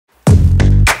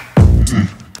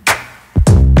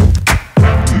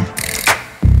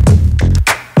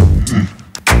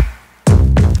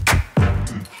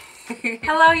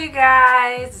Hello you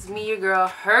guys, it's me, your girl.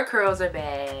 Her curls are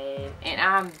bad and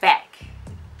I'm back.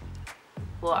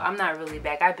 Well, I'm not really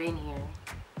back. I've been here.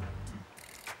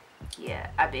 Yeah,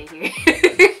 I've been here.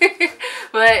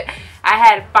 But I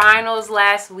had finals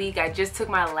last week. I just took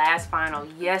my last final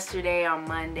yesterday on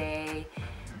Monday.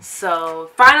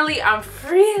 So finally I'm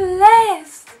free at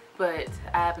last. But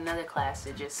I have another class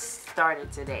that just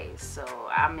started today. So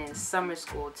I'm in summer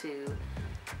school too.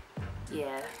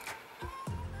 Yeah.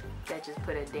 That just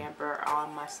put a damper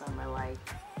on my summer, like,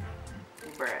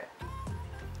 bruh.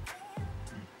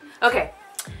 Okay,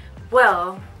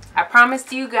 well, I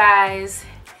promised you guys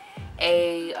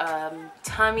a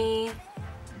tummy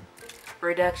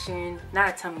reduction, not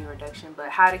a tummy reduction, but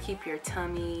how to keep your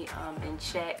tummy in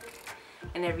check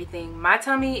and everything. My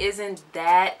tummy isn't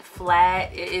that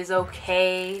flat. It is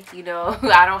okay, you know.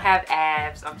 I don't have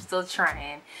abs. I'm still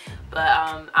trying, but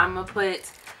I'm gonna put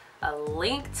a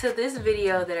link to this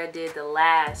video that I did, the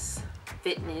last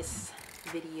fitness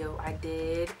video I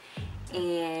did,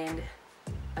 and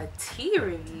a tea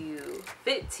review,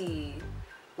 Fit Tea,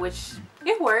 which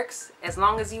it works as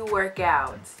long as you work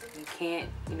out. You can't,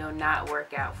 you know, not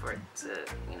work out for it to,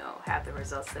 you know, have the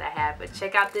results that I have. But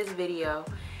check out this video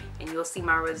and you'll see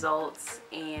my results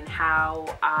and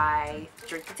how I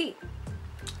drink the tea.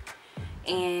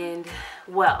 And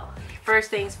well,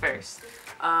 first things first.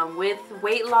 With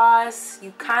weight loss,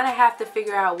 you kind of have to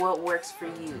figure out what works for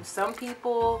you. Some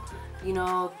people, you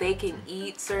know, they can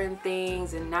eat certain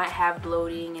things and not have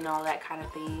bloating and all that kind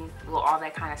of thing. Well, all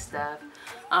that kind of stuff.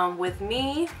 With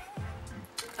me,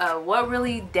 what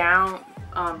really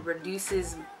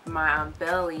reduces my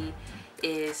belly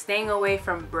is staying away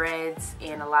from breads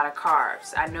and a lot of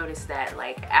carbs. I noticed that,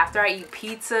 like, after I eat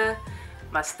pizza,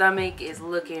 my stomach is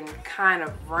looking kind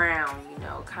of round, you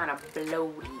know, kind of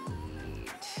bloated.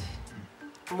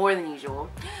 More than usual.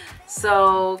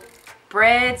 So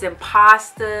breads and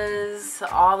pastas,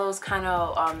 all those kind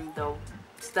of the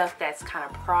stuff that's kind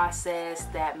of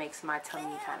processed, that makes my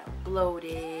tummy kind of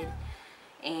bloated.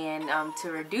 And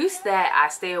to reduce that, I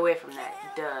stay away from that.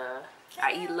 Duh.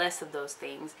 I eat less of those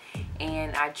things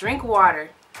and I drink water.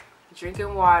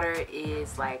 Drinking water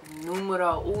is like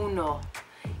numero uno.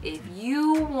 If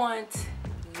you want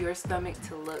your stomach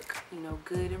to look, you know,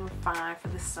 good and refined for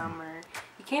the summer,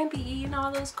 you can't be eating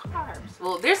all those carbs.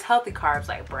 Well, there's healthy carbs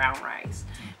like brown rice.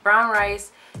 Brown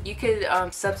rice, you could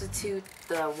substitute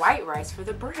the white rice for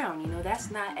the brown. You know, that's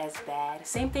not as bad.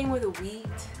 Same thing with wheat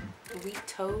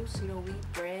toast, you know,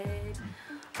 wheat bread.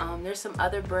 There's some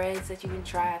other breads that you can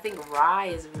try. I think rye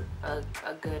is a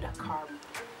good carb.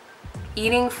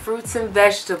 Eating fruits and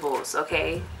vegetables,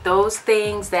 okay? Those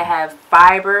things that have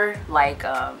fiber, like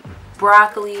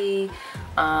broccoli,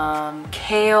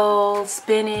 kale,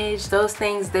 spinach, those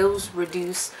things, those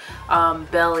reduce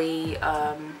belly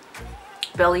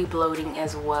bloating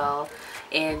as well,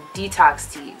 and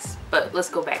detox teas. But let's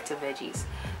go back to veggies.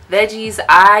 Veggies,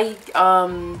 I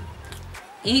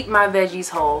eat my veggies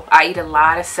whole. I eat a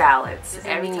lot of salads.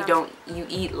 I mean, you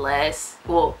eat less.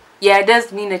 Well, yeah, it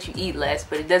does mean that you eat less,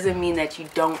 but it doesn't mean that you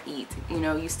don't eat. You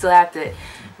know, you still have to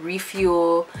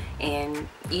refuel and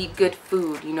eat good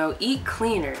food. You know, eat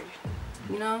cleaner.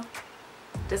 You know,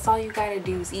 that's all you gotta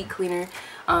do is eat cleaner.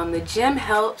 The gym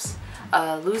helps.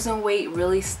 Losing weight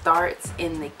really starts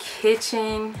in the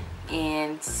kitchen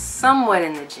and somewhat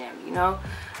in the gym. You know,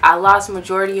 I lost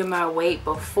majority of my weight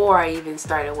before I even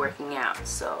started working out.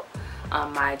 So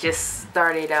I just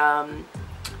started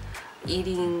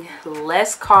eating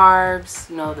less carbs.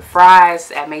 You know, the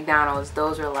fries at McDonald's,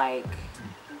 those are like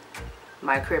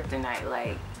my kryptonite.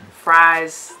 Like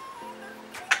fries,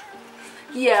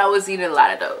 yeah, I was eating a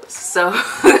lot of those. So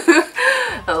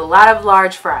a lot of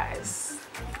large fries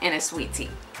and a sweet tea.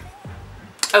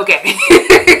 Okay.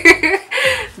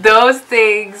 Those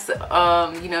things,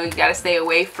 you know, you gotta stay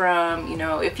away from. You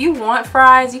know, if you want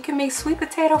fries, you can make sweet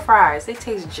potato fries. They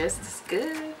taste just as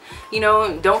good. You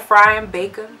know, don't fry them,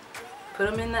 bake them,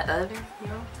 put them in the oven. You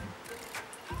know,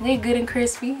 they're good and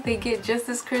crispy. They get just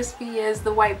as crispy as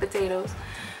the white potatoes.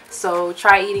 So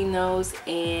try eating those.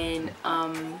 And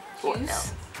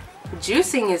juice.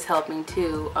 Juicing is helping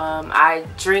too. I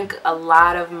drink a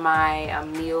lot of my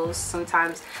meals.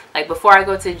 Sometimes, like before I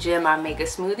go to the gym, I make a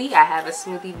smoothie. I have a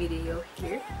smoothie video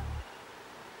here.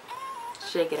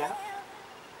 Check it out.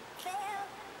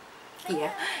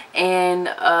 Yeah. And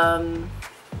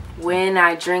when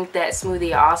I drink that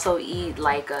smoothie, I also eat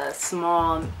like a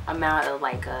small amount of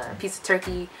like a piece of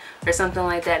turkey or something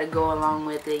like that to go along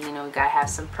with it. You know, you gotta have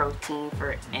some protein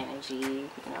for energy, you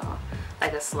know,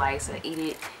 like a slice. I eat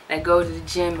it and I go to the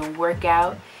gym and work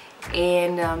out.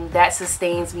 and that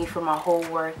sustains me for my whole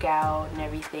workout and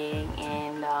everything.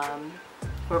 And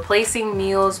replacing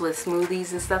meals with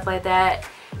smoothies and stuff like that,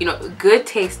 you know, good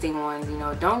tasting ones, you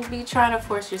know, don't be trying to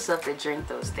force yourself to drink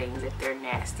those things if they're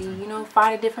nasty. You know,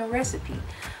 find a different recipe.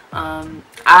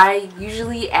 I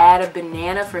usually add a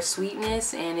banana for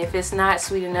sweetness, and if it's not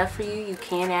sweet enough for you, you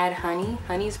can add honey.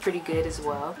 Honey's pretty good as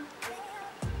well.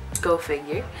 Go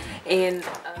figure. And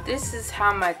this is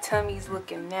how my tummy's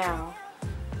looking now.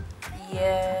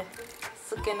 Yeah,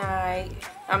 it's looking alright.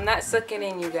 I'm not sucking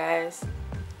in, you guys.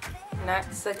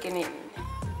 Not sucking in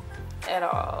at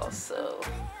all. So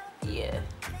yeah,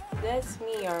 that's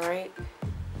me. Alright,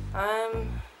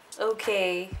 I'm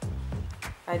okay.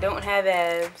 I don't have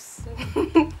abs.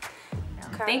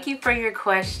 Thank you for your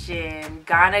question,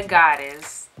 Ghana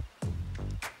Goddess.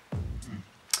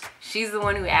 She's the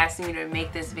one who asked me to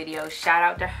make this video. Shout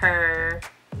out to her.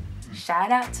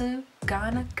 Shout out to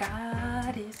Ghana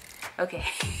Goddess. Okay.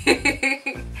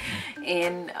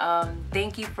 And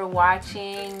thank you for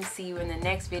watching. See you in the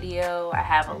next video. I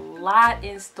have a lot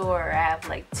in store. I have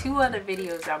like 2 other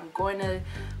videos I'm going to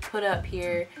put up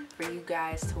here for you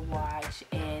guys to watch.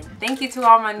 And thank you to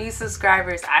all my new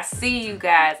subscribers. I see you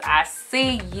guys. I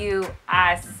see you.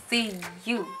 I see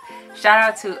you. Shout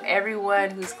out to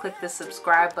everyone who's clicked the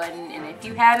subscribe button. And if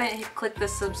you haven't clicked the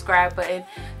subscribe button,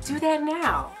 do that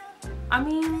now. I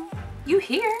mean, you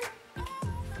here.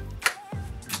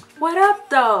 What up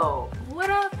though?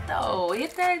 What up though?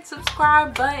 Hit that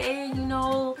subscribe button, you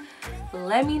know.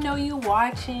 Let me know you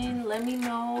watching. Let me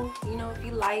know, you know, if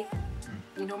you like,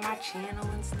 you know, my channel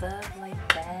and stuff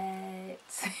like that.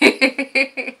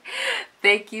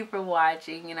 Thank you for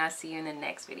watching, and I'll see you in the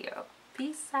next video.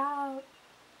 Peace out.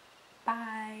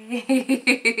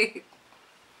 Bye.